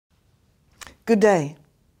Good day.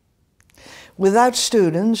 Without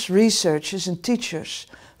students, researchers and teachers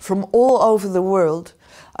from all over the world,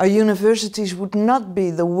 our universities would not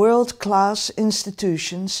be the world-class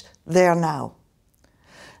institutions they are now.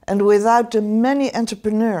 And without the many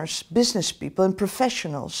entrepreneurs, business people and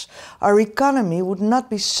professionals, our economy would not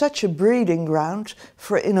be such a breeding ground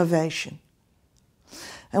for innovation.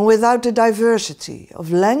 And without the diversity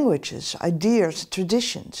of languages, ideas,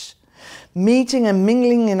 traditions, meeting and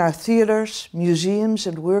mingling in our theatres, museums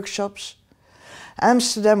and workshops,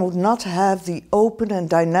 Amsterdam would not have the open and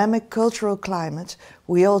dynamic cultural climate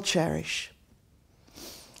we all cherish.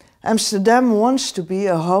 Amsterdam wants to be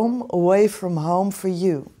a home away from home for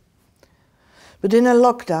you. But in a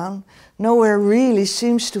lockdown, nowhere really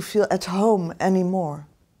seems to feel at home anymore.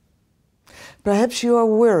 Perhaps you are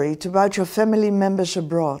worried about your family members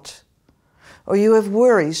abroad, or you have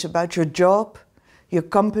worries about your job, your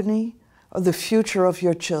company, or the future of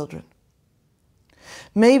your children.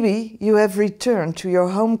 Maybe you have returned to your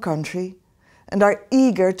home country and are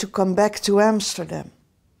eager to come back to Amsterdam.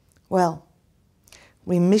 Well,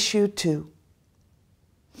 we miss you too.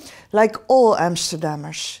 Like all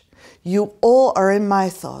Amsterdammers, you all are in my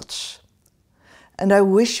thoughts, and I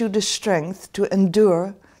wish you the strength to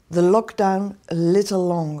endure the lockdown a little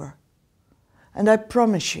longer. And I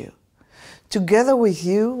promise you, together with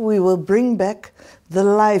you, we will bring back the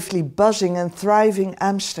lively, buzzing and thriving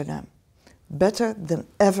Amsterdam, better than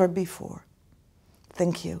ever before.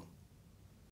 Thank you.